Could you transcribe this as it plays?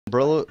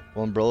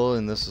Umbrella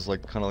in this is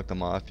like kind of like the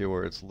Mafia,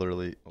 where it's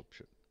literally, oh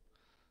shit,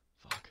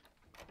 fuck.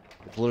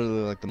 It's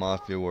literally like the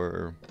Mafia,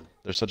 where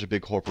there's such a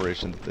big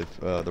corporation that they've,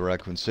 the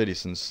Raccoon City,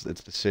 since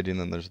it's the city and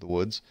then there's the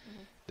woods,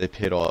 they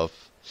paid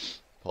off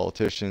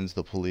politicians,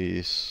 the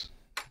police,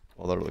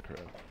 all that other crap.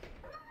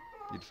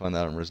 You'd find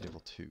that in Resident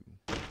Evil 2.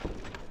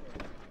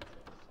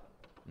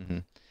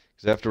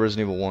 Because after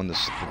Resident Evil 1, the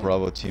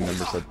Bravo team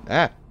members said,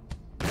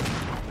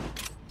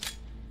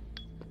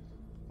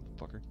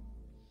 Motherfucker.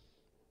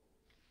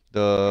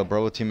 The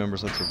Bravo team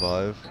members that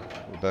survive,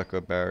 Rebecca,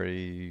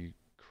 Barry,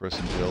 Chris,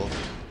 and Jill,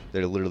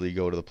 they literally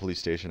go to the police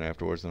station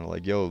afterwards and they're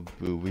like, yo,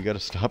 boo, we gotta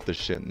stop this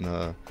shit,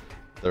 and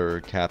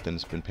their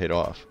captain's been paid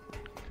off,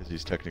 because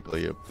he's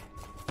technically a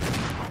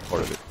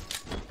part of it.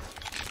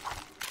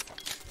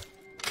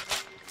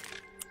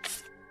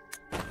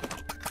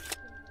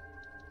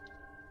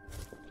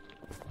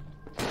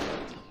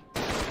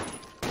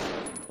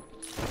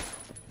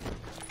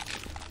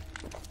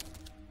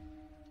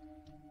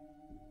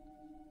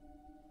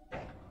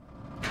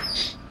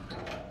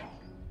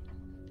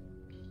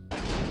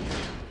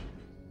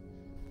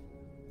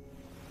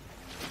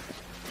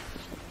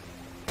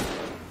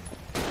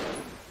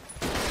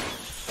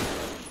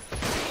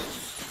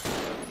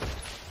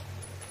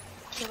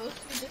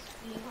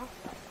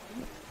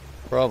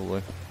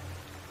 Probably.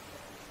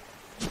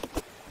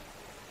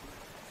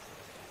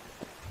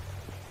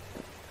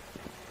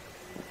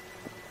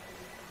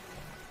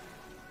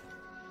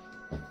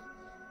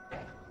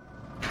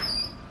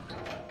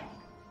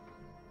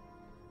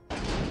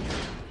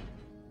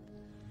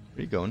 Where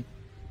are you going?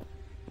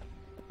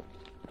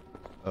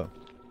 Oh.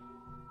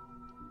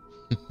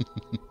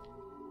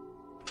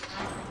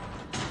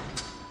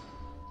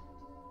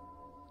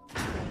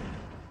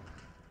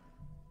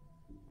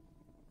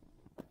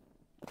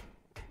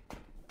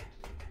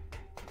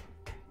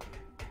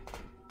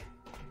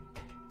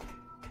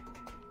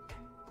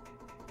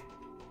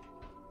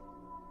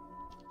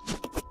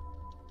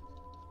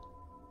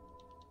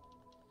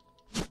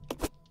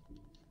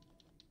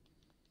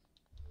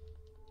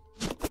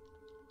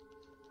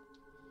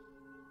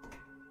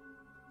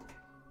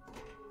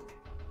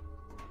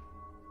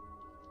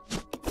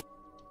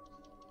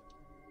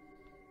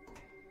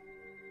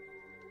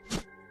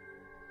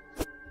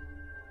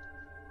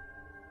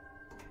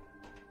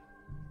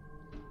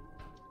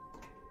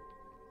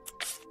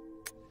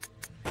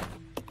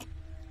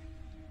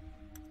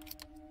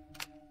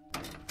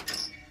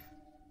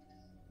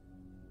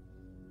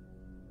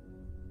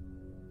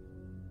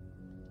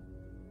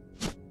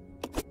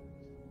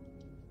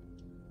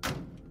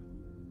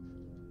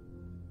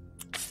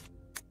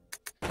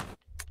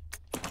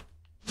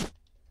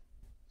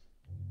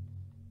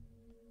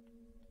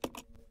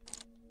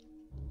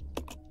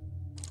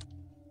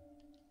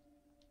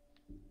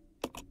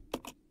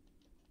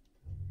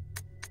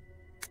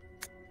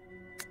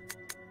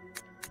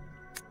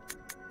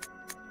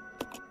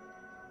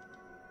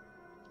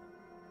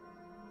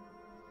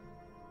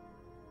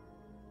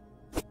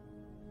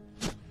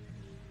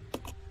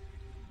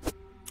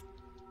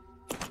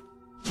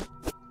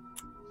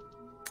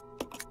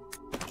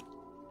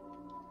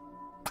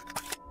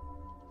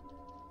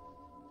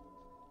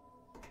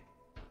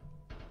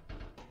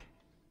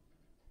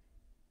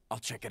 I'll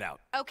check it out.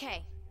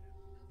 Okay.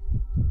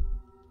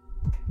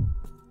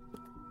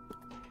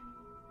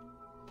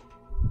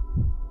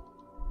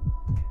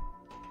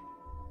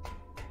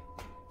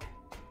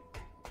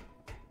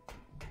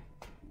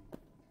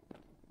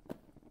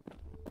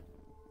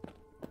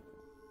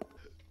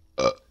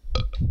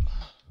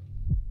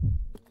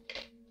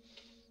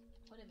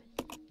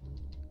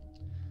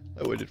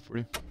 I waited for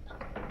you.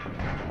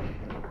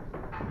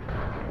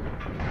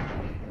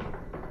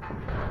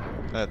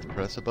 I have to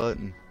press a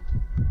button.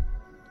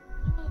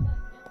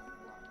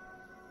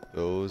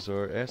 Those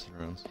are acid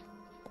rounds.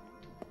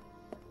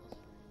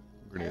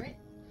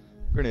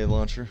 Grenade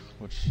launcher,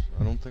 which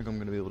I don't think I'm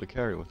going to be able to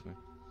carry with me.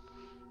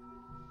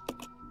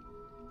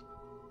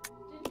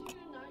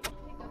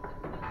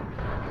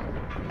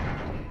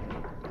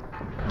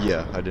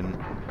 Yeah, I didn't.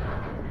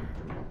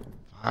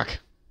 Fuck.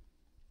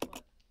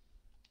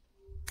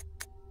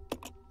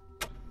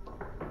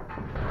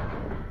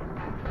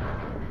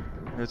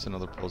 It's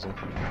another puzzle.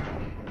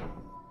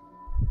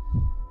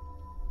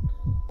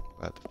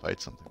 I have to fight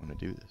something when I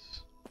do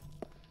this.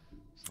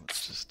 So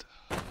let's just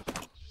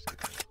get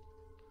the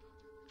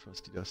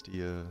trusty dusty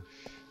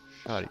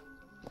shoddy.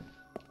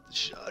 The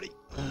shoddy.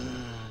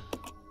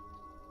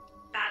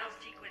 Battle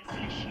sequence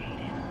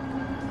initiated.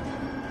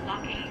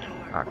 Locking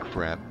door. Ah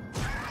crap.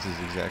 This is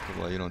exactly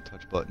why you don't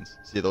touch buttons.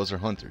 See, those are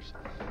hunters.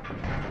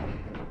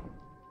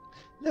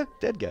 Look,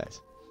 dead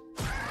guys.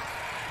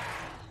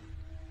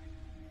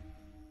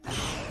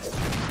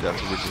 That's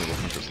originally what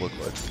hunters look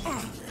like.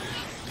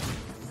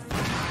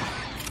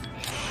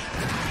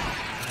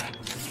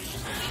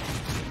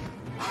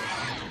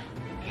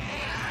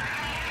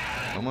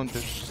 Come on,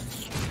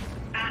 bitch.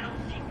 Battle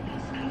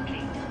sequence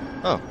complete.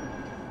 Oh.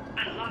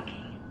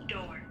 Unlocking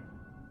door.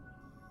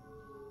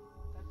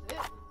 That's it.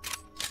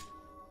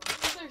 I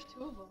think there's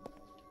two of them.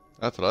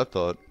 That's what I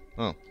thought.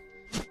 Oh.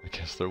 I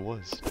guess there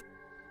was.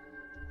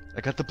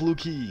 I got the blue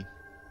key.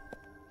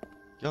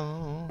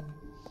 Young.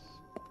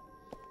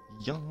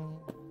 Young.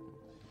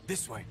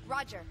 This way.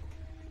 Roger.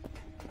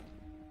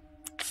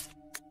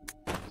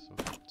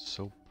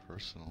 So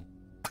personal.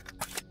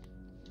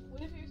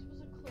 What if you're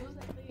supposed to close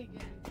that thing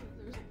again because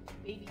there's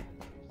like baby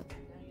hunters?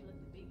 Now you let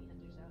the baby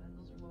hunters out and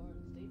those are more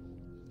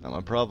unstable. Not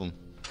my problem.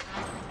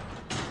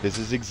 This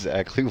is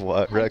exactly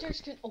what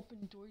Hunters can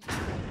open doors.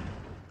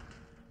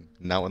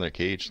 Not when they're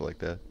caged like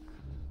that.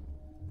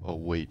 Oh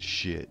wait,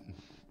 shit.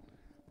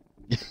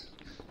 You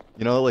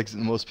know, like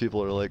most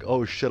people are like,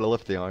 "Oh shit, I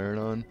left the iron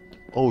on."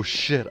 Oh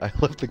shit, I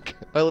left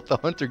the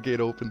hunter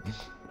gate open.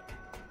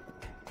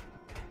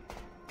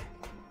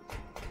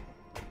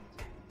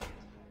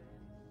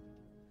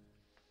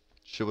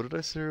 Shit, what did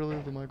I say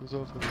earlier? The mic was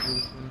off. That was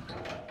really funny.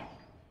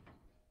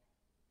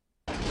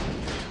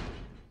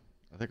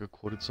 I think I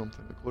quoted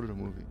something. I quoted a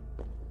movie.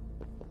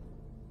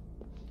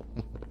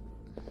 I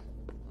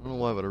don't know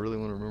why, but I really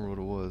want to remember what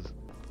it was.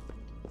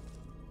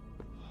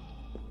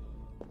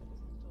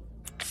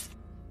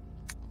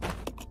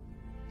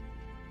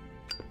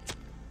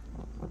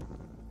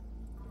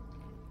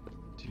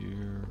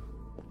 Dear.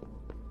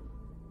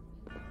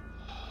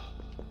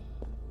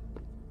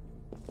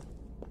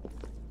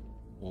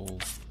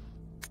 Wolf.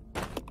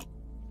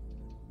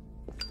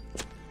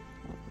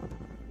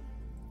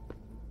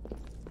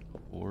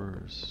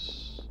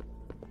 Horse.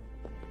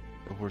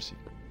 The horsey.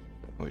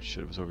 Oh wait,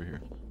 shit, it was over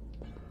here.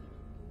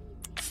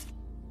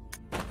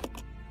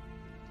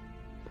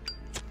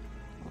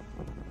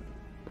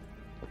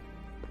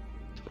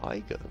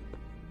 Tiger.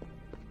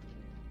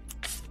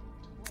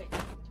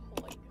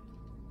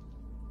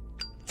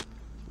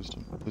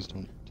 Please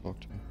don't talk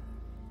to me.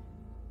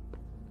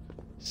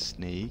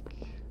 Snake.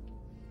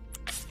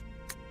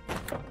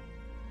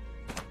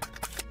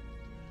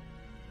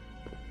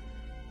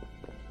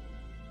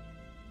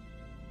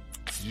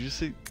 Did you just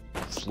say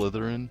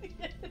Slytherin?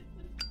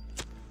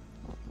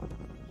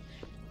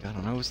 God,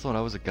 I always thought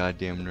I was a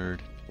goddamn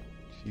nerd.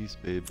 Jeez,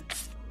 babe.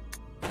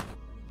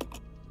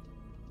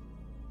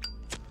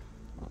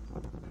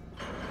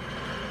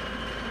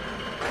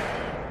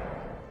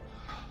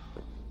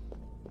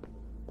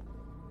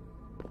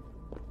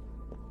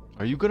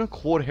 Are you gonna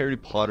quote Harry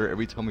Potter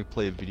every time we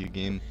play a video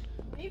game?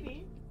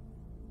 Maybe.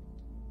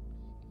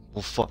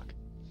 Well, fuck.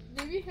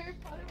 Maybe Harry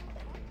Potter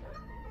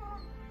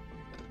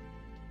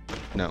will.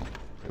 No,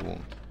 it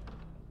won't.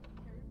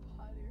 Harry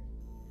Potter.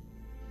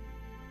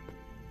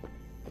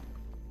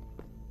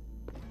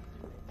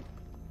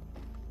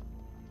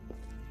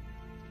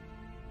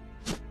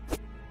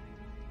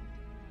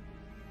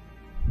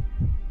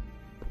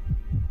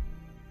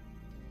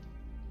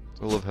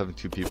 I love having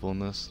two people in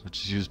this. I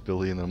just use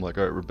Billy and then I'm like,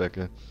 alright,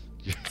 Rebecca,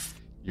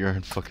 you're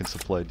in fucking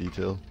supply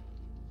detail.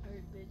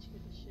 Alright, bitch,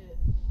 get the shit.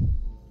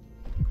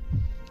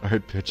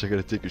 Alright, bitch, I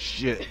gotta take a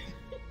shit.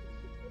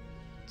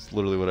 It's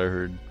literally what I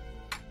heard.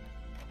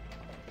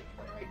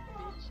 Alright,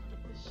 bitch,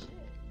 get the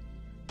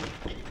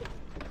shit.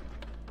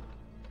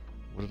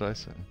 What did I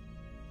say?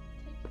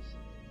 Take the shit.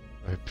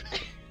 Alright,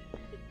 bitch.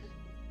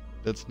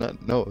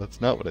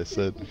 That's not what I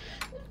said.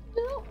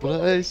 No.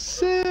 What I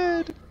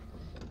said!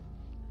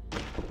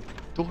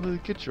 Don't really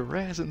get your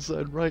ass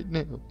inside right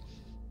now.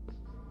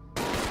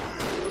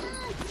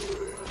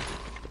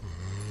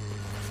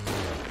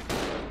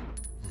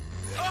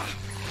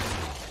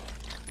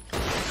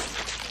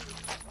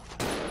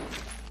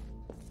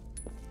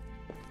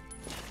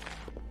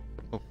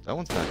 Oh, that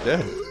one's not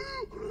dead.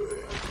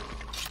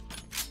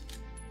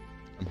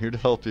 I'm here to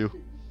help you.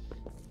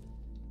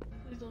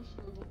 Please don't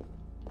struggle.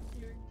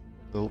 Here.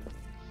 Nope.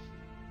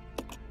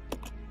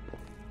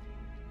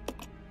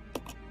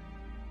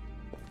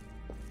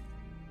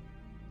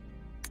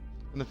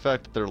 And the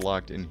fact that they're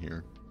locked in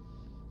here.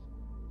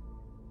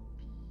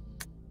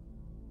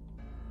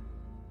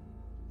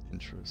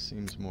 Interest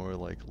seems more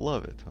like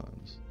love at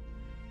times.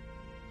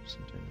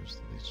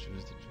 Sometimes these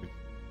choose the truth.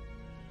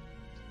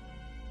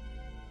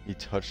 He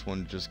touched one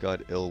who just got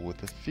ill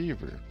with a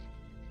fever.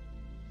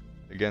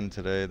 Again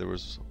today there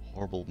was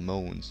horrible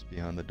moans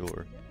behind the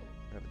door.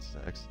 Having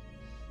sex.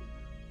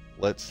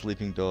 Let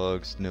sleeping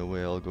dogs, no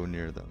way I'll go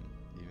near them.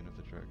 Even if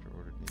the director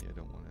ordered me, I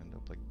don't want to end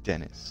up like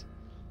Dennis.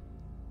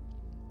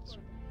 It's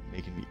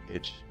making me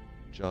itch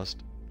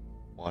just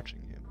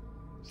watching him.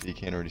 See, he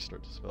can't already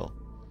start to spell.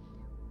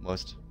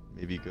 Must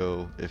maybe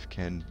go if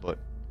can, but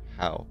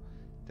how?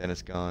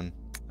 Dennis gone,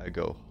 I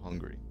go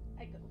hungry.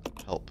 I go.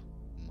 Help,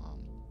 mom.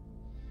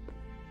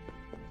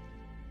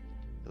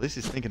 At least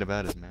he's thinking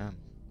about his mom.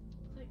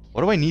 Click.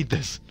 Why do I need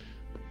this?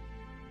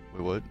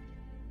 Wait, what?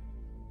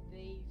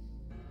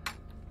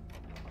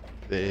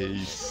 They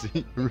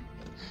see.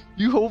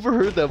 You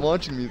overheard that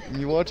watching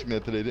me watching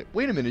that today.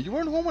 Wait a minute, you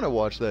weren't home when I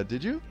watched that,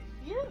 did you?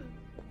 Yeah.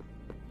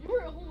 You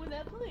were at home when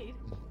that played.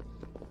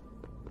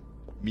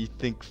 Me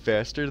think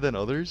faster than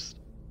others?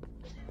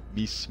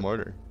 Me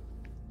smarter.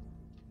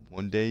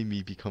 One day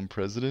me become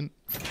president?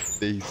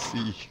 They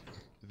see.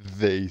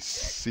 They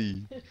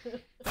see.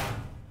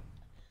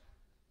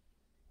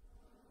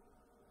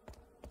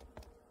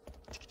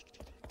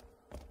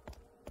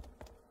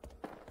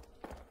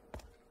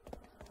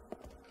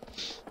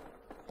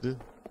 Yeah.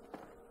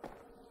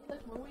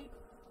 Like more weed.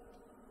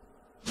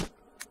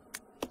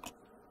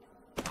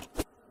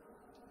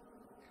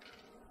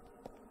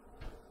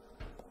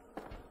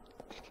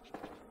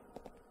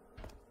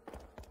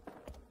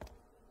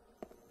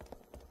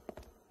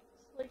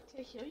 Like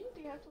to heal you, do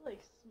you have to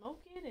like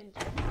smoke it and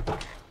just...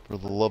 For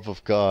the love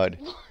of God,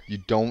 you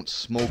don't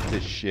smoke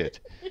this shit.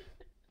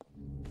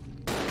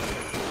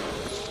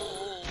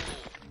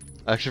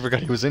 I actually forgot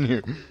he was in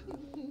here.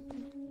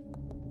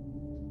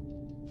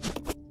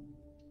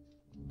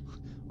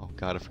 Oh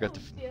God, I forgot to.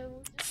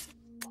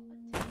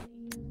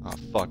 Oh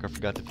fuck, I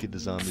forgot to feed the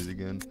zombies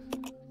again.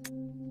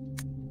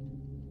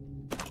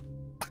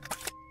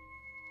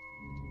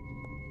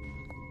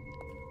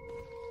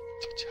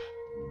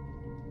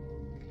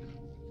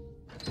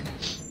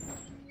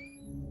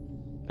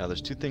 Now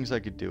there's two things I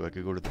could do. I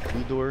could go to the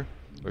blue door,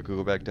 or I could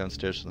go back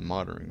downstairs to the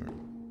monitoring room.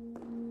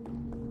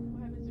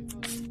 What happens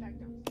if you go back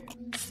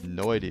downstairs?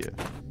 No idea. What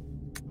happens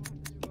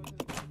if you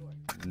go to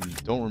the front door?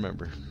 Don't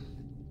remember.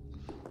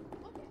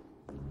 Okay.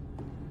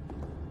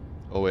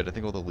 Oh wait, I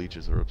think all the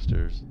leeches are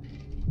upstairs.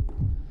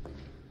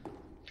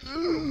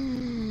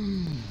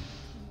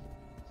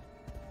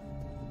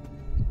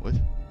 What?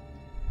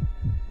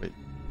 Wait.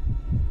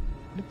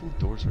 How many blue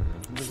doors are there? I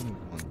think there's only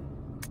one.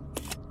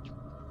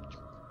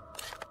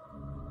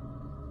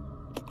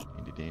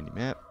 Handy dandy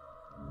map.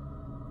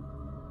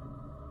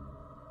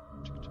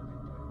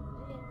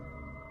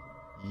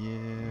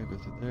 Yeah, go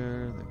through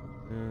there, then go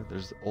there.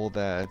 There's all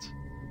that.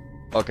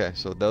 Okay,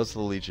 so those are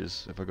the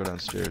leeches. If I go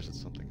downstairs,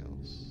 it's something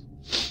else.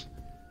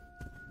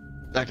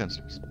 Back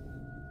downstairs.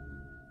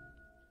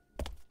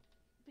 But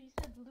you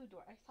said blue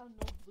door. I saw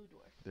no blue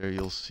door. There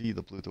you'll see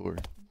the blue door.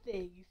 There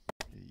you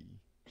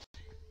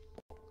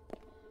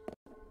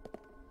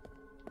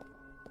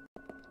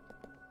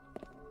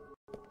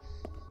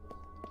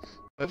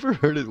I ever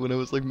heard it when I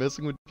was like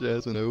messing with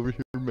Jasmine. I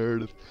overhear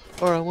Meredith.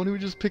 Alright, why don't we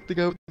just pick the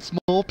guy with the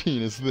small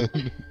penis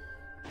then?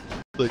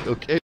 Like,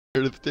 okay,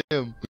 Meredith,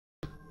 damn.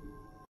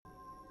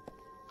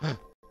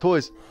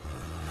 Toys.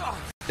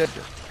 Dead.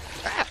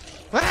 Ah!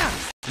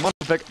 Ah! Come on,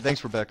 Rebecca.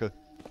 Thanks, Rebecca.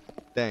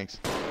 Thanks.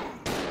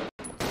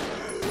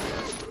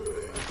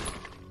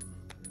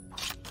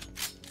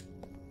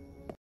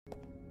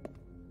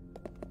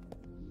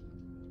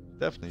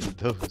 Definitely need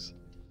those.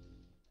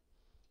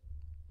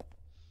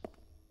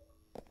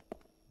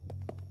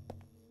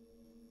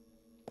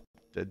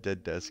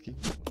 Dead Desky.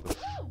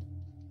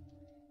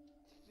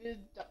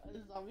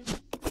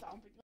 Zombies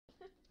stomping.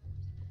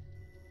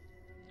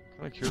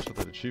 Kinda curious what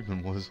that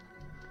achievement was.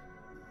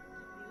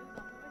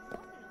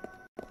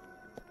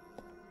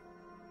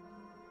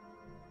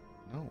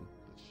 No,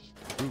 it's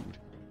just rude.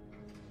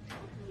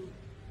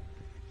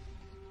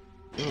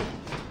 Ugh.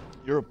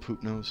 You're a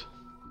poop nose.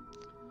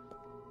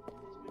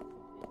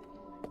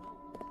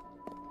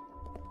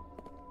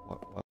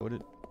 Why would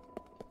it?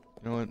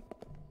 You know what?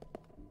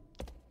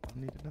 I don't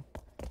need to know.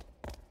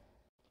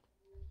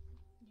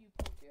 You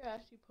poke your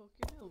ass, you poke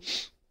your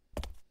nose.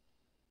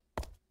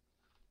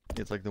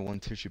 It's like the one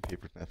tissue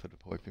paper method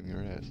of wiping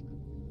your ass.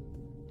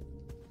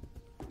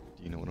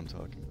 Do you know what I'm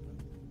talking about?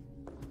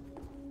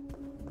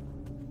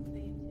 Same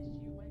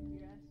tissue, wipe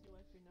your ass, you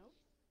wipe your nose?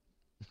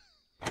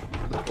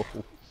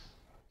 No.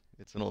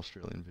 It's an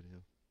Australian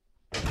video.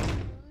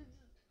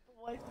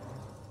 Wipe.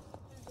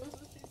 Those are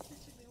the same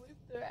tissue they wipe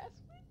their ass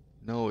with?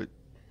 No, it.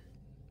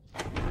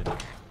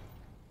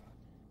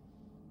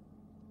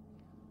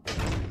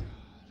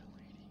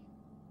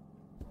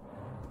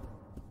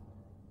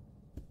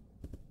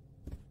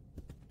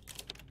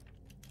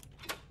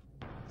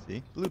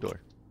 See? Blue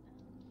door.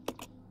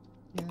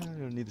 Yeah, I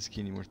don't need this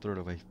key anymore. Throw it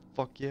away.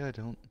 Fuck yeah, I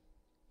don't.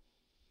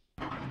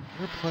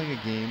 We're playing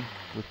a game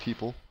with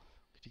people.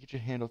 Could you get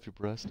your hand off your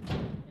breast? It's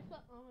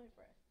not on my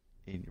breast.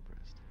 In your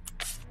breast.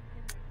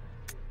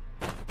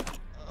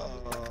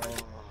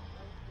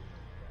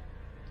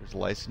 There's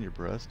lice in your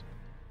breast?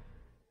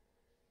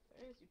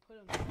 Where is you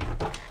put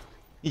them?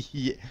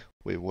 Yeah.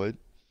 Wait, what?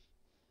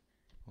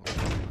 Oh my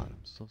god,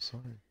 I'm so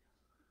sorry.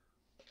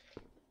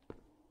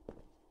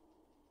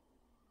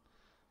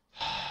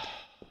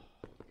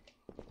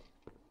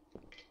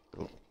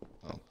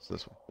 Oh, it's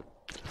this way.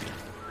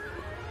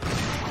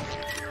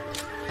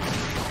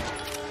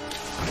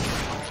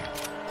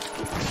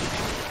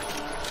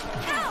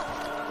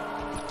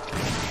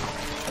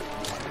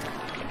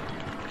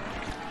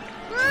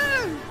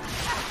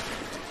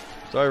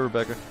 Sorry,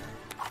 Rebecca.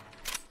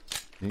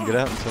 You can get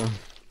out in time.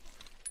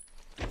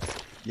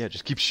 Yeah,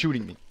 just keep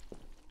shooting me.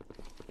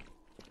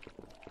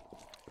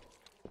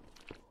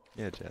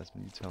 Yeah,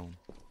 Jasmine, you tell him.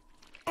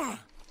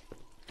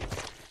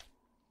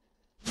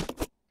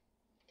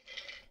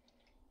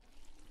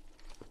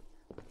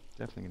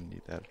 Definitely gonna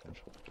need that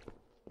eventually.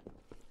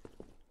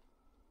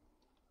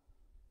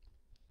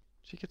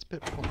 She gets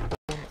bit.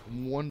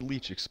 One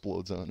leech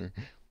explodes on her.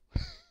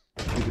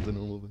 I think it's a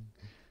normal thing.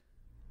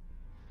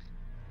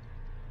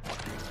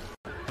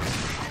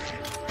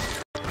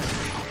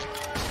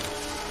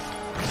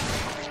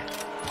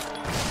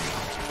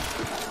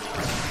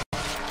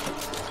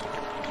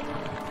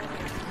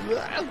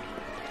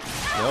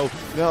 No,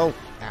 no.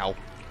 Ow.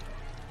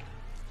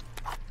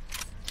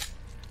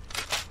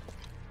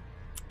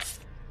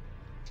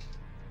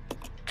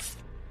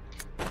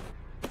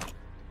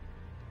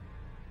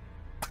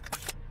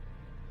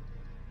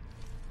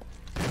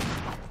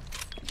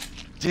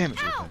 Damn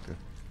it, Rebecca.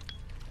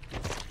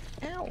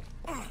 Ow.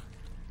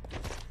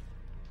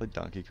 Play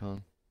Donkey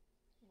Kong.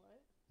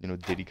 What? You know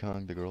Diddy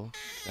Kong, the girl?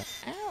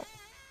 Ow.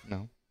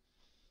 No.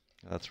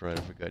 That's right,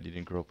 I forgot you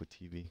didn't grow up with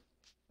TV.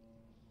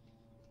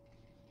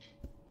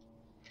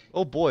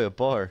 Oh boy, a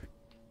bar.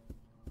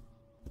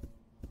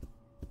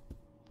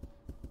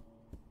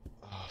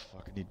 Oh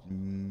fuck, I need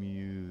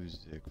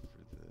music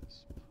for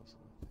this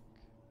puzzle,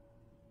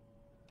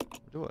 I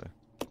think. Where do I?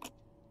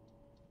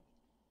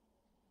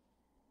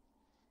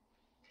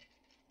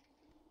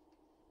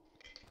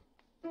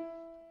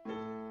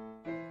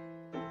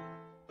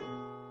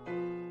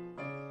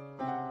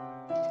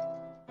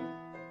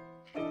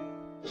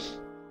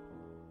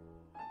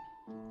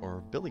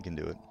 Or Billy can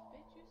do it.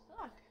 Bitch, you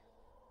suck.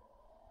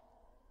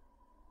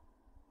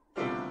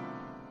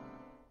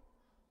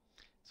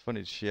 It's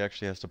funny, she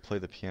actually has to play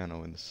the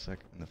piano in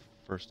the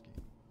first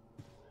game.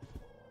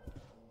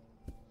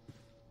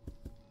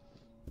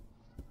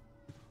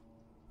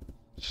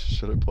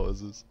 Should I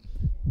pause this?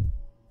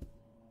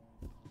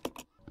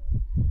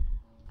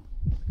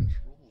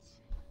 Controls.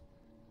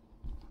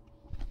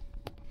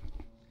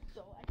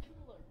 So I can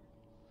learn.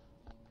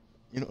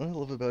 You know what I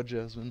love about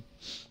Jasmine?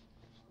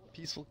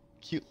 Peaceful,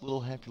 cute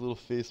little happy little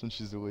face when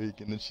she's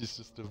awake, and then she's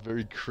just a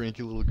very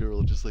cranky little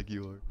girl just like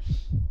you are.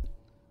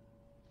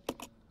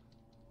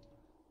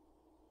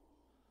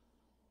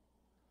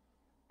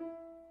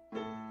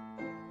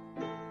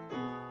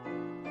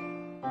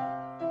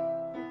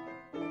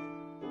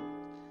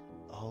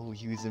 Oh,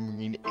 he was a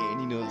Marine and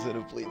he knows how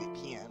to play the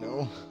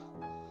piano.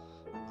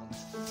 I'm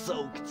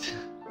soaked.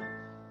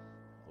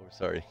 Or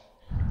sorry,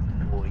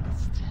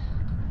 moist.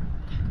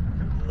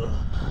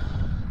 Ugh.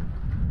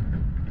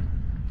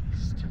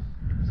 Moist.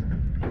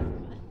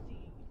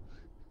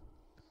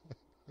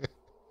 Okay,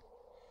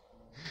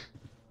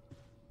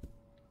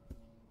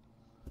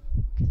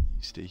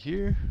 you stay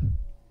here.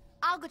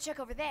 I'll go check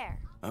over there.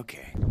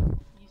 Okay.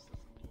 Useless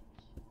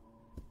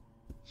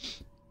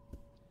bitch.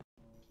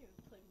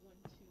 Can't play 1,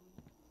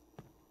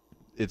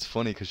 2. It's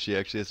funny because she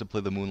actually has to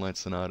play the Moonlight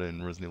Sonata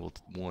in Resident Evil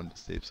 1 to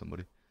save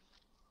somebody.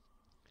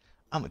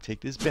 I'm gonna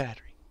take this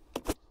battery.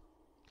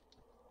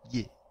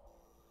 Yeah.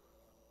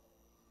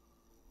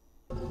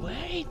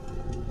 Wait!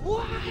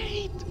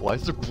 Wait! Why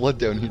is there blood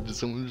down here? Did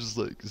someone just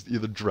like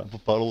either drop a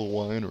bottle of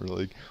wine or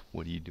like,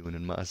 what are you doing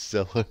in my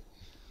cellar? What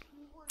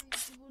are you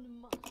doing in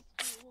my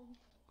school?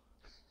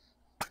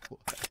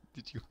 Why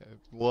did you have?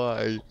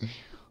 Why?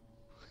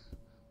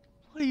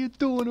 What are you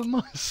doing in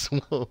my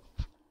swamp?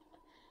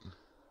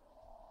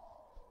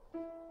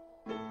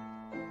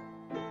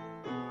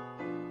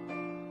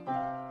 I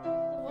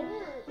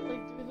wonder,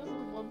 like, doing this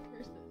with one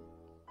person.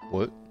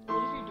 What? What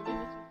if you're doing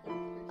this with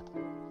one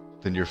person?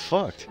 Then you're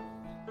fucked.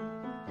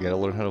 You gotta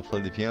learn how to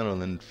play the piano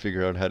and then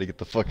figure out how to get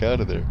the fuck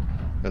out of there.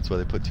 That's why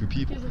they put 2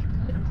 people. He's like,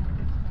 what? I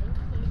would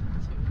play it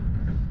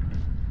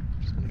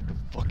Just wanna get the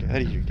fuck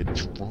out of here and get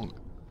drunk.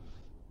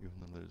 Even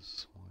though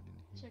there's wine in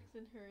too. here. Checks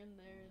in her in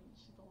there and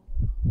she's all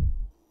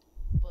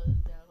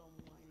buzzed out on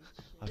wine and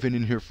shit. I've been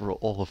in here for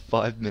all of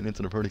 5 minutes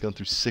and I've already gone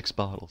through 6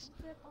 bottles.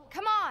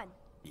 Come on.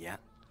 Yeah.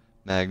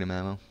 Magnum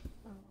ammo.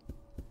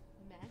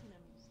 Magnum,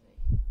 you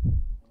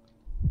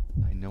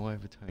say. I know I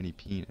have a tiny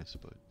penis,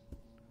 but...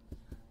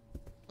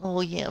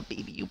 Oh yeah,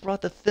 baby, you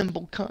brought the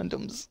thimble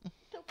condoms.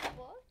 The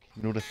fuck?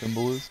 You know what a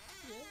thimble is?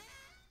 Yeah.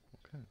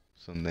 Okay.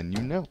 So then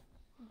you know.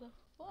 The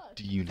fuck?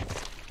 Do you know?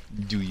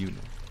 Do you know?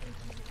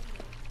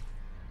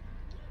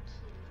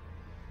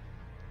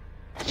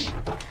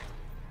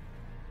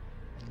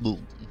 Little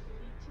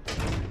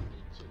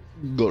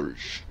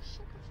Gosh.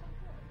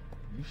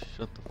 You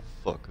shut the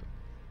fuck up.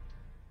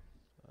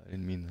 I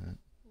didn't mean that.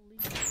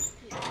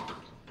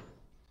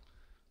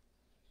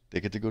 They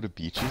get to go to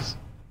beaches?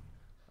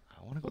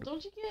 I wanna go Well, to...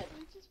 don't you get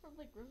reaches from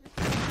like rivers?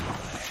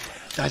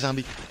 Die,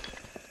 zombie!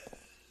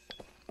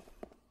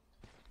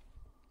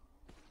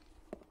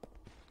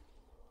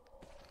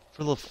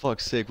 For the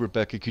fuck's sake,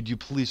 Rebecca, could you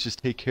please just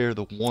take care of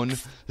the one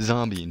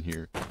zombie in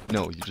here?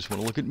 No, you just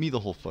wanna look at me the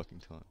whole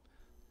fucking time.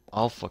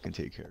 I'll fucking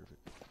take care of it.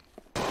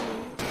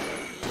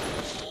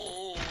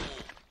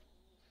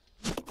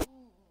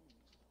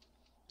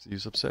 So he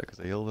was upset because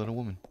I yelled at a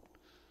woman.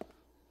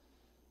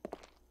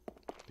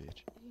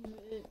 Bitch.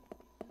 That's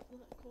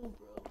not cool,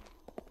 bro.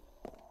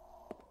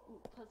 Ooh,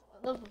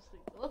 I love those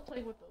things. I love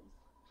playing with those.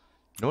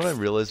 You know what I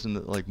realized in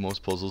the, like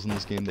most puzzles in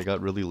this game, they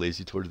got really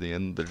lazy towards the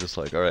end. They're just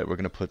like, all right, we're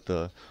gonna put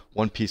the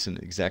one piece in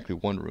exactly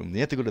one room. They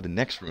have to go to the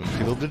next room to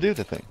be able to do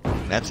the thing,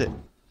 and that's it.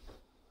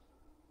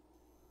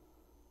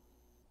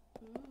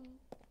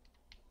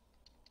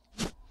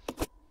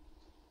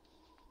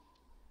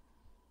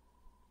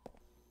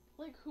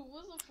 Like, who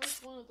was the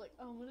first one who was like,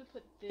 oh, I'm gonna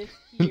put this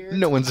here?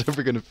 No one's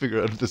ever gonna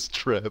figure out this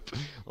trap.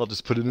 I'll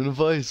just put it in a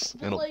vice.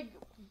 But And I'll... like,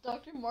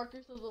 Dr.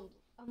 Marcus was,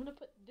 I'm gonna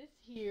put this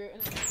here,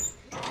 and I'm gonna put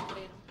this way, and I'm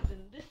gonna put it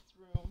in this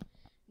room,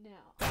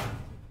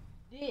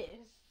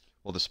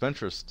 Well, the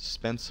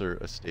Spencer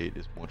estate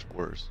is much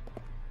worse.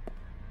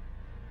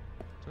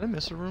 Did I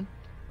miss a room?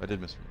 I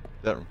did miss a room.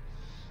 That room.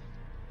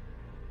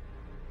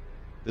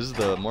 This is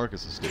the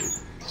Marcus estate.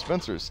 The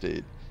Spencer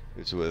estate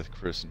is with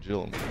Chris and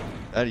Jill. And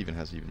that even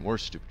has even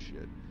worse stupid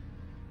shit.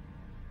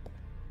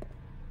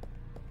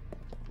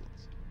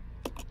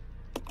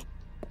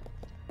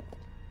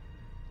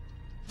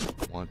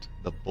 Want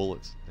the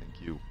bullets?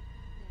 Thank you.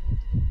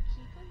 Keep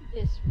on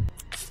this room.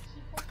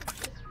 Keep on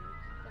this room.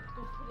 Let's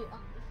go put it on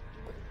this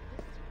door.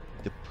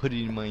 This To put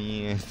it in my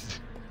ass.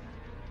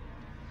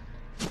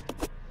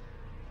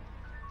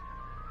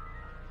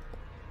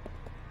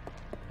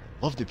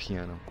 Love the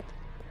piano.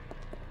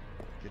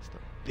 Gets the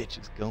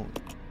bitches going.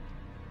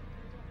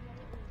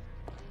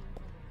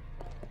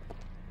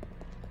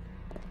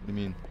 What do you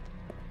mean?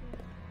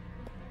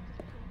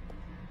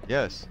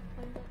 Yes.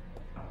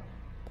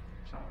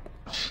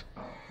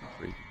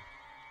 Crazy.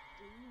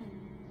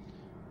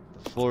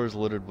 The floor is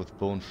littered with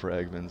bone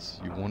fragments.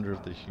 You wonder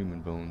if they're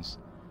human bones.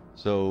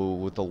 So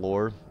with the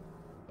lore,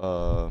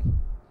 when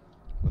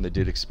they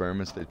did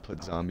experiments, they'd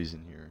put zombies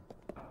in here,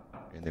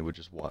 and they would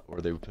just watch,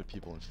 or they would put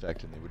people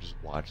infected, and they would just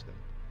watch them.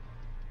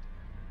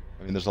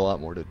 I mean, there's a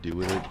lot more to do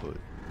with it, but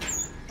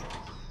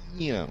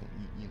you know.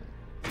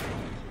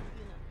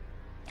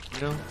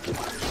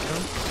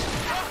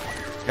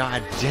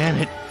 God damn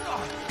it!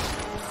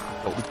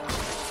 Oh,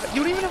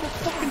 you don't even have a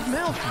fucking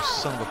mouth, you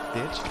son of a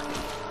bitch.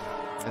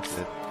 That's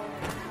it.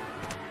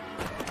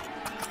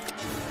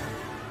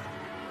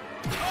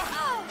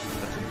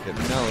 That's him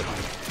getting mallet.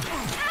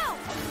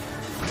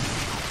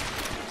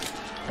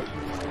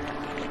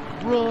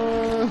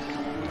 Run!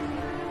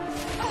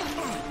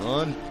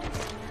 Run!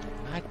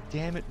 God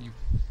damn it, you.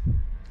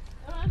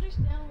 I don't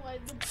understand why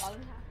the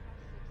bottom half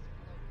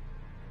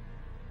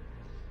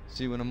has to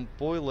See, when a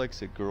boy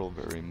likes a girl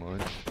very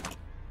much,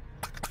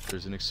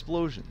 there's an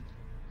explosion.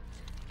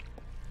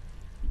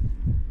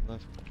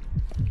 Left.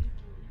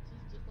 explode.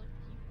 It's just like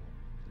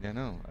people. Yeah,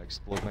 no, I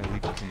explode my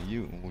leeches into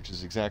you, which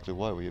is exactly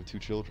why we have 2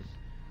 children.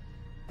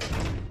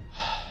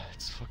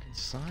 It's fucking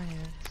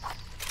science.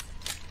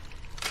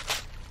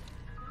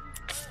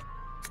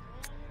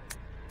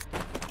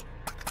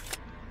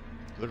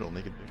 Good, it'll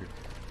make it bigger.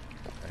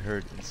 I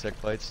heard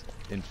insect bites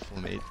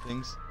inflammate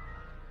things,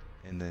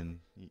 and then,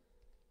 you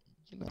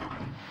know. No,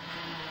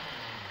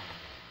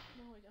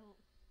 I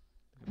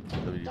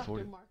don't. WD-40.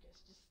 Dr.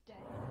 Marcus, just stay.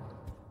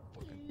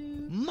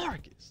 Fucking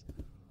Marcus!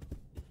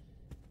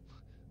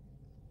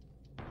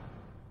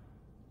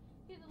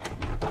 Hey, the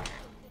thingy person.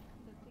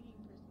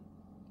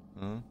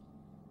 Huh?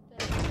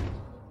 That looked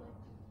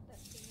like that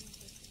thingy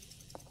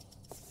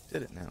person.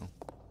 Did it now.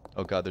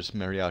 Oh god, there's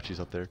mariachis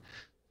up there.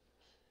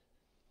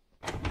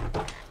 It's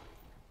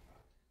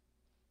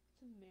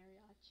a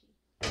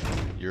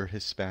mariachi. You're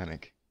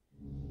Hispanic.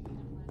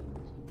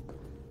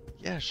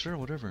 Yeah, sure,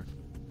 whatever.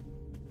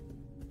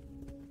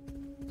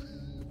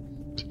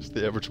 Just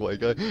the average white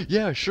guy.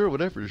 Yeah, sure,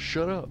 whatever.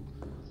 Shut up.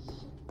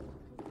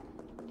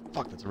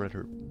 Fuck, that's a red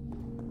herb.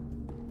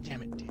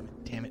 Damn it, damn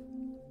it, damn it.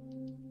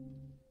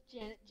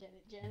 Janet.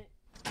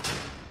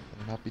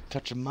 Better not be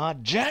touching my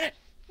Janet!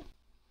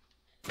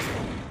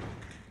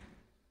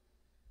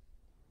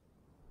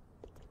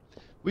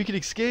 We can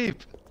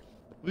escape!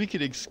 We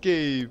can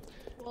escape!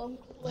 Well, I'm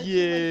collecting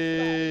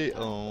Yay! my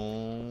stuff.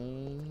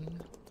 Oh.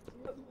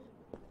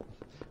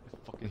 I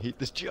fucking hate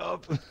this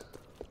job.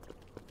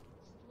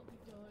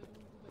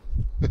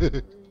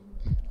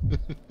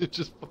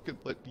 Just fucking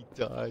let me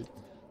die.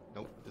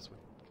 Nope, this way.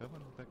 Come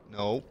on, Rebecca.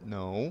 No,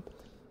 no.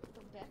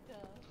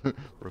 Rebecca.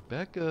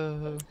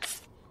 Rebecca.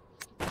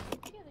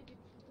 Together,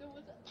 go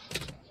with us.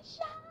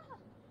 Sha!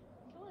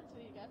 Come on,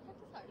 sweetie, you gotta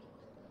practice hard.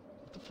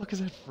 What the fuck is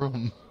that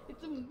from?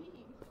 It's a meme.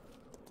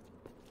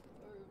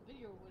 Or a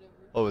video or whatever.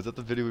 Oh, is that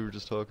the video we were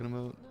just talking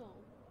about? No.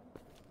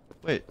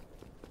 Wait.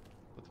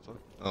 What the fuck?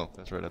 Oh,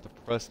 that's right. I have to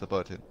press the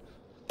button.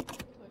 Push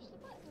the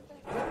button,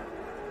 Rebecca.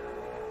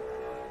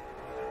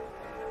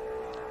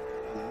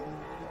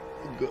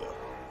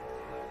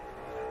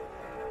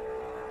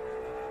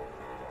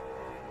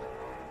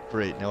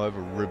 Great, now I have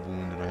a rib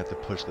wound and I have to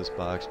push this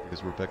box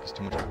because Rebecca's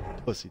too much of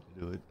a pussy to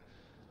do it.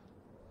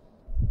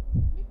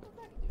 Make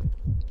Rebecca do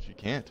it. She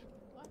can't.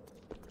 What?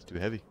 It's too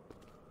heavy.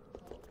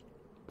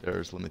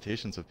 There's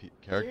limitations of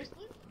character.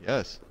 Seriously?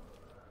 Yes.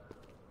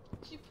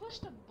 She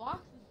pushed a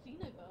box a scene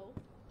ago.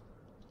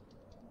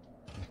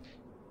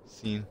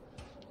 Scene.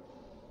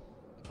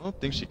 I don't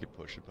think she could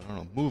push it, but I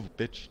don't know. Move,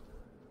 bitch.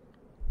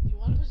 Do you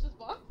want to push this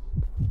box?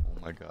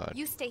 Oh my god.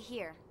 You stay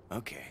here.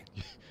 Okay.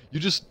 You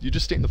just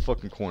stay in the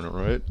fucking corner,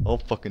 right? I'll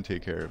fucking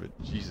take care of it.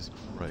 Jesus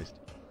Christ.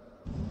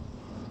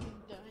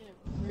 Dying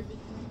of ribbon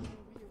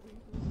over here waiting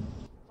for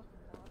this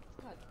fucking box.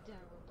 God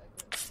damn,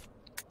 Rebecca.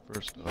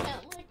 First You off.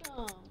 can't like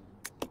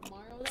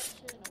Mario that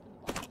shit and open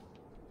the box.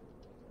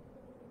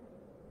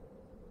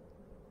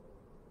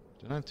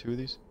 Didn't I have 2 of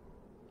these?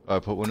 Oh, I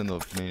put one in the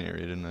main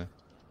area, didn't I? Okay,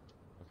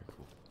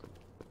 cool.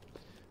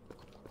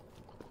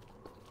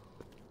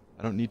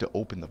 I don't need to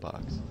open the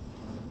box.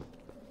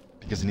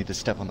 Because I need to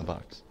step on the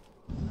box.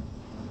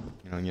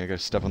 You You know, you gotta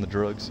step on the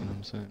drugs, you know what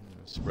I'm saying? You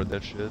know, spread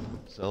that shit,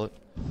 sell it.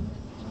 You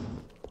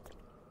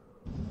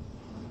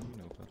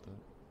know about that.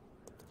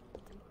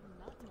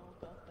 Not know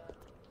about that.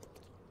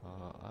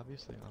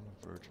 Obviously I'm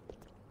a virgin.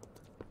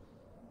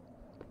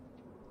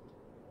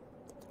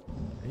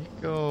 There you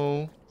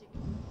go.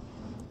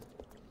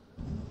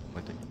 Put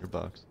my dick in your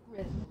box.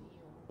 Resident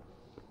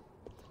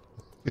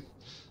Evil.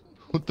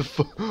 What the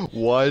fuck?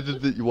 Why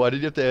did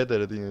you have to add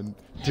that at the end?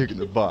 Dick in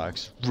the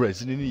box.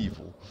 Resident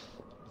Evil.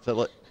 Is that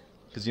like...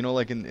 Because you know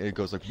like it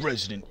goes like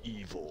Resident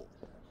Evil.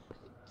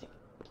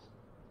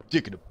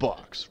 Dick in the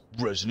box.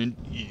 Resident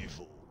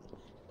Evil.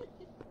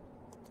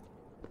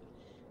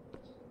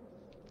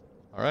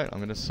 Alright, I'm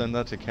gonna send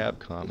that to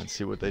Capcom and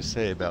see what they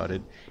say about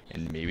it.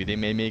 And maybe they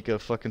may make a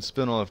fucking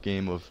spin-off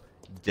game of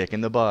Dick in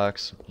the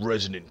Box,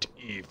 Resident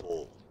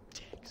Evil.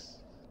 Dicks.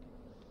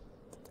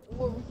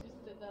 Or we just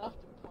send that off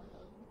to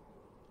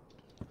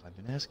Pornhub. I've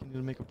been asking you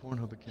to make a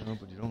Pornhub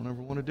account, but you don't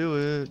ever want to do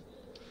it.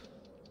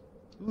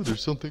 Ooh,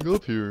 there's something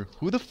up here.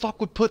 Who the fuck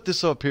would put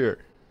this up here?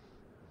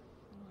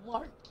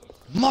 Marcus.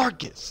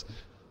 Marcus!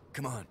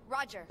 Come on.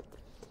 Roger.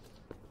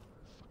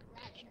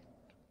 Roger.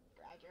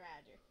 Roger,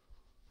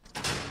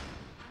 Roger.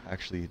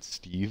 Actually, it's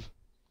Steve.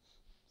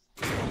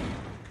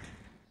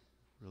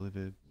 Really,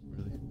 babe?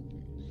 Really?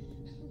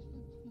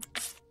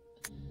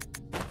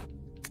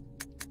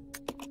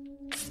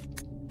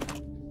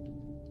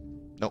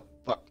 No,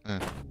 fuck.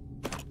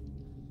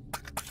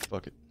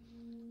 Fuck it.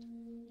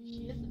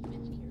 She is a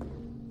bitch carrier.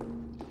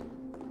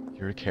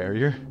 You're a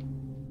carrier?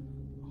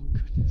 Oh,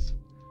 goodness.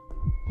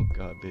 Oh,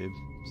 God, babe.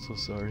 I'm so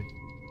sorry.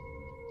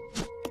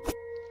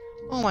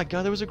 Oh, my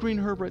God, there was a green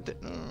herb right there.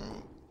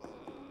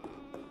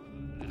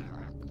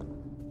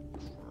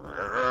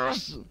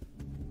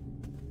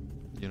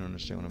 You don't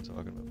understand what I'm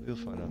talking about, but you'll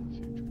find out in the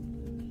future.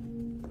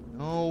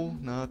 No,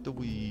 not the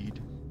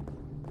weed.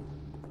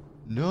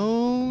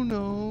 No,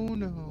 no,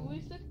 no.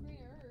 We said green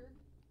herb.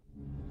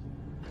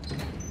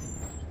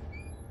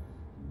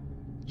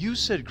 You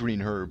said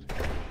green herb.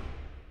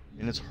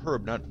 And it's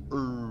herb, not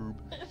herb.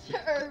 It's a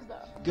herb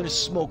though. Gonna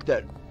smoke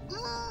that.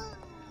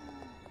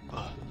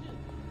 Herb is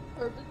a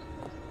person.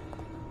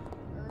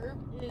 Herb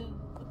is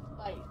a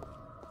spice.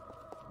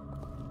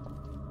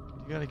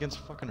 You got against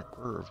fucking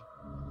herb.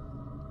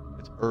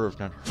 It's herb,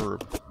 not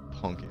herb.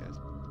 Punk ass.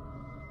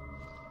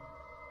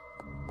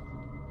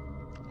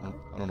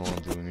 I don't know what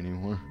I'm doing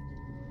anymore. I'm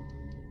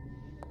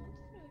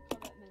just gonna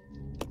call that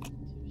mental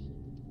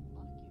institution.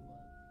 Monkey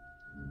blood.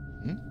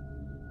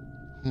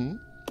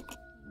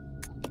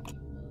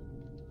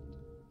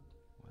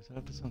 Why does it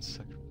have to sound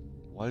sexual?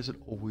 Why does it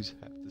always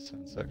have to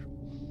sound sexual?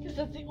 Because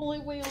that's the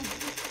only way it'll do it.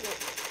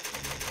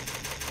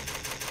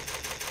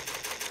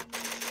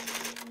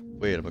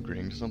 Wait, I'm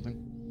agreeing to something?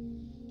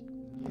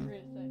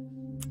 Great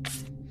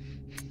sex.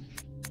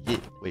 Yeah,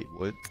 wait,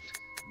 what?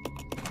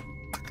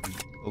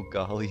 Oh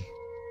golly.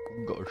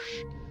 Oh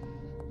gosh.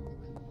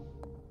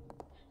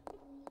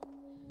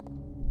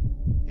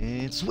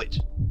 And switch!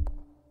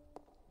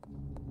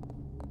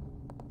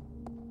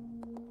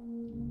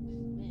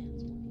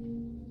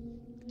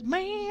 This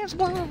man's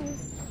world. Man's world!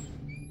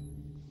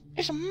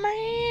 It's a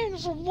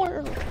man's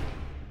world!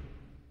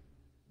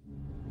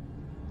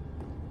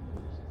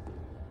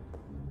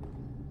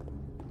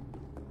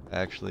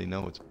 Actually,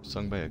 no, it's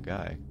sung by a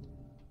guy.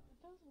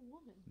 That was a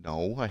woman.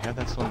 No, I had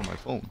that song on my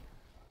phone.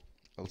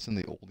 I listen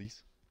to the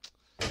oldies.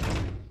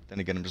 Then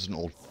again, I'm just an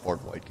old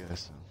fart white guy,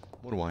 so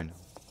what do I know?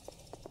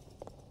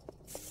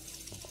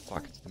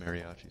 Fuck, it's the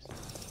mariachis.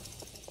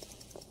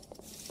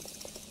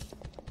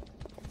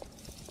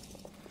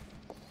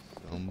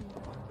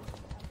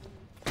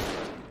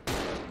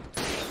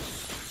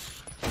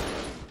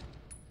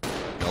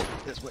 Nope,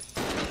 this way.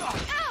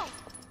 Ow!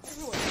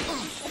 Everywhere.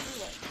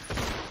 Everywhere.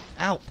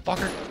 Ow,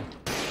 fucker!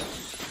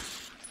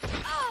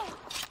 Oh!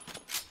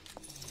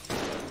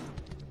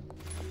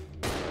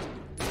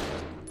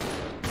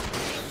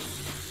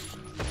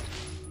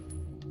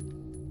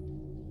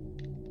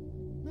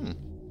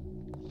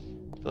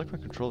 I feel like my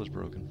controller's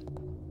broken.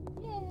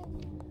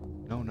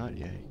 No, not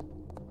yay.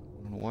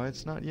 I don't know why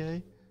it's not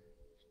yay.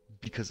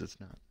 Because it's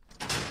not.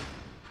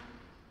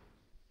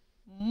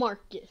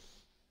 Marcus.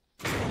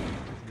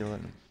 Yell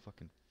at him,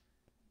 fucking.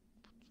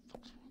 What the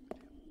fuck's wrong with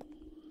you?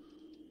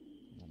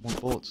 I want more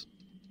bullets.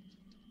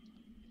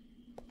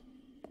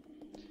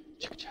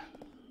 Chicka-cha.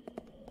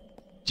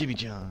 Jimmy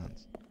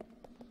John's.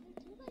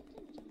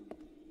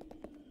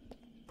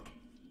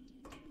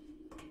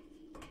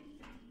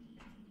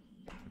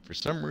 And for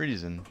some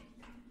reason,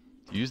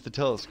 to use the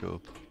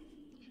telescope,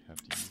 you have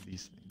to use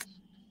these things.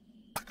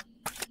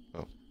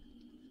 Oh.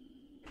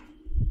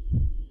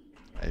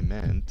 I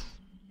meant...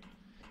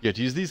 You have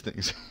to use these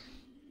things.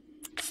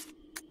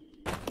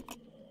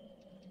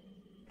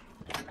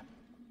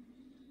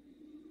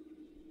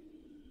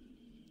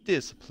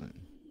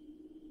 Discipline.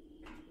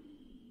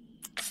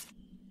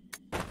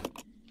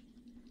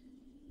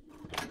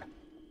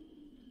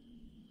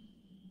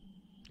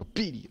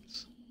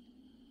 Obedience.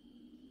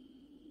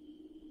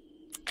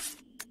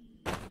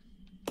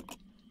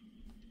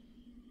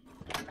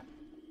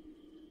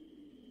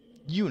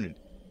 Unity.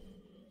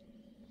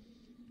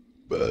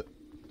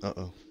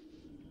 Uh-oh.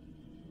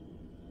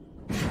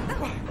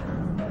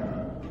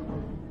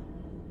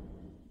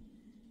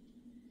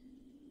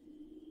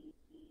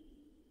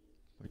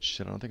 Wait,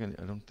 shit, I don't think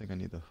I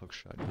need the hook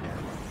shot yet.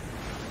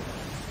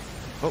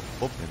 Oh,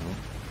 okay, no.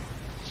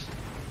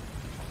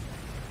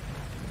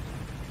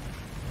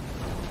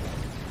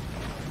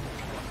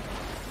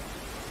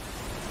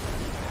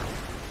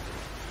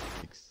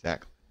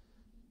 Exactly.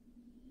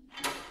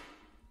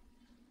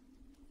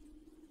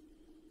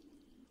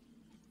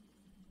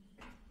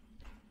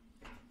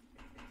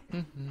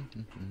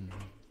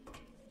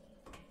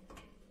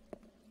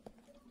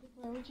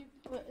 Why would you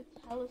put a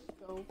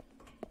telescope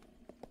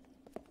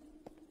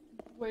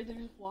where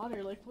there's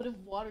water? Like, what if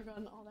water got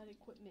on all that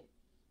equipment?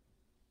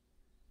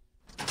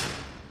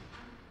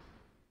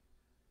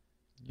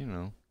 You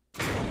know.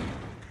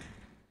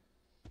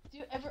 Do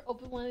you ever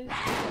open one of these?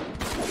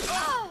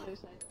 Other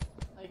side,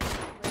 like,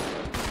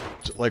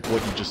 Like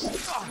what you just... not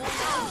like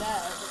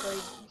that, but like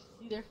you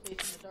see their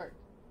face in the dark.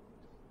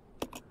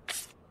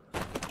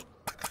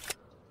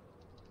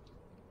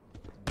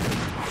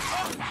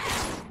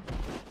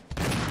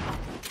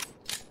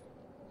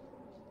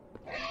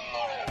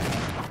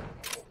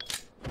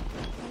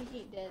 He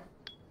ain't dead.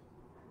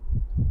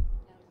 Now he's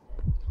dead.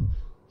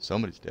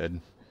 Somebody's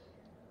dead.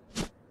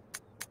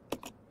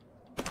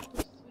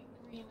 Sweet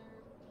greener,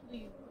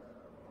 please.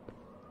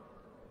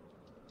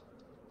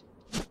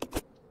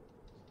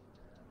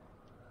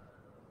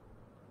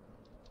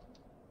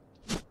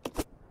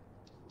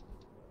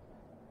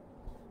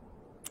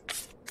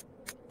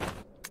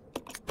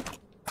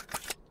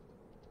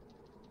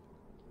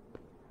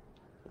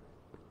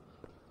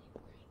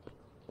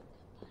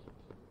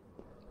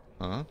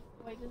 Huh?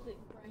 Why does it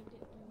grind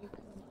it when you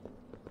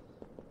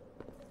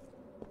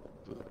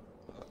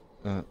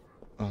combine?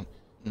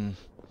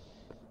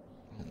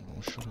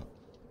 Oh, shut up.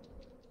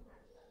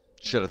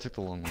 Shit, I took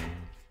the long way.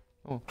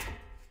 Oh.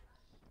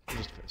 I'll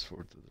just fast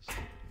forward to this.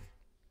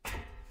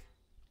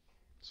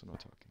 So no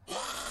talking.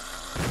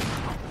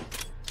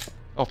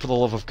 Oh, for the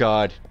love of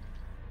God.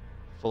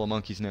 Full of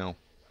monkeys now.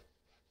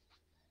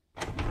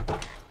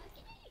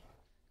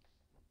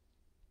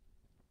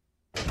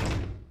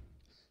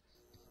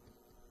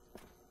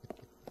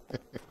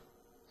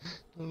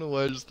 I don't know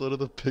why I just thought of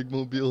the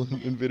Pigmobile in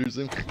Invader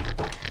Zim.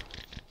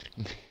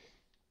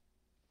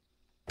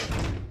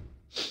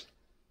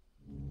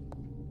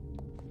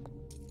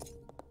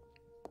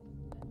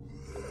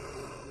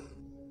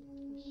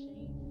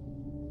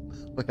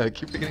 Like, I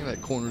keep forgetting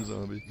that corner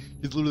zombie.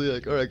 He's literally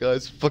like, alright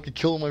guys, fucking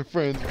kill my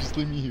friends, just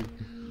leave me here.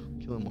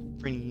 Killing my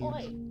friends.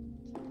 Oi!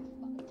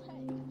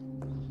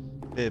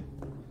 Babe,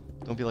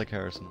 don't be like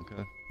Harrison,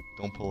 okay?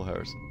 Don't pull a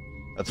Harrison.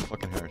 That's a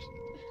fucking Harrison.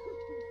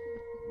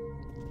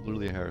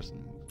 Literally a Harrison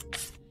move.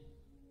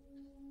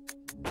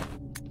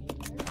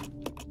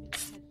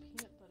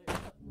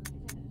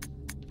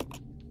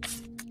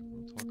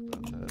 Don't talk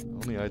about that.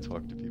 Only I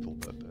talk to people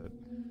about that.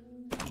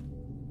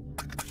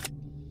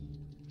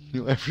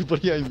 You know,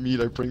 everybody I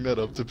meet, I bring that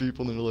up to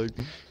people, and they're like,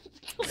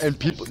 and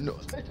people, no,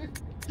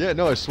 yeah,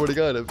 no, I swear to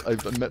God,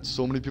 I've met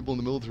so many people in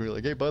the military,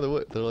 like, hey, by the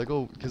way, they're like,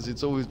 oh, because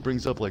it's always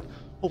brings up, like,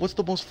 oh, what's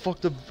the most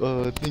fucked up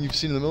thing you've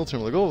seen in the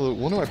military? I'm like, oh,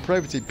 one of my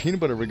privates ate peanut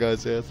butter every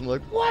guy's ass. I'm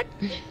like, what?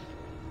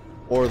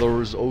 Or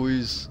there's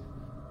always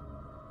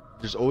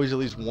at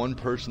least one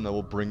person that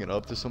will bring it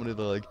up to somebody.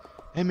 They're like,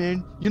 hey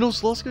man, you know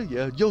Sluska?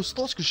 Yeah, yo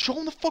Sluska, show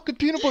him the fucking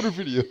peanut butter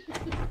video.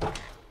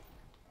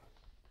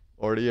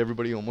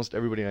 Already almost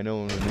everybody I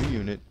know in the new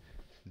unit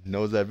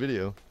knows that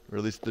video, or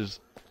at least there's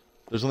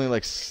only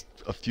like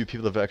a few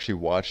people that have actually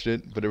watched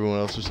it, but everyone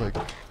else is like,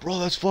 bro,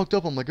 that's fucked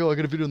up. I'm like, oh, I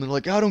got a video, and they're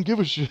like, I don't give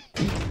a shit.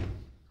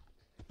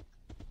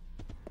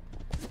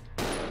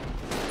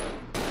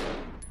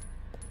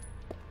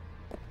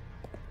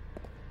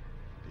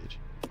 Bitch.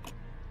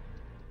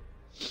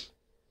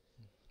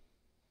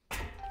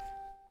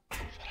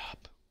 Shut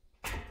up.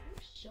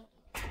 Shut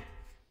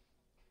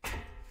up.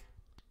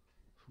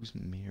 Who's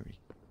Mary?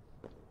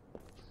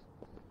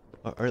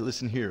 Alright,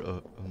 listen here,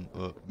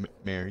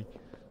 Mary.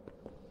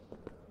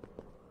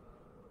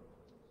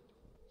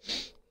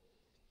 Is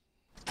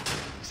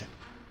that...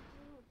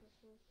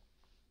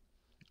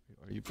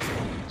 Are you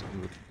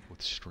playing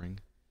with string?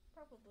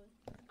 Probably.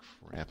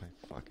 Crap, I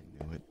fucking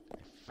knew it. I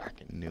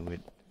fucking knew it.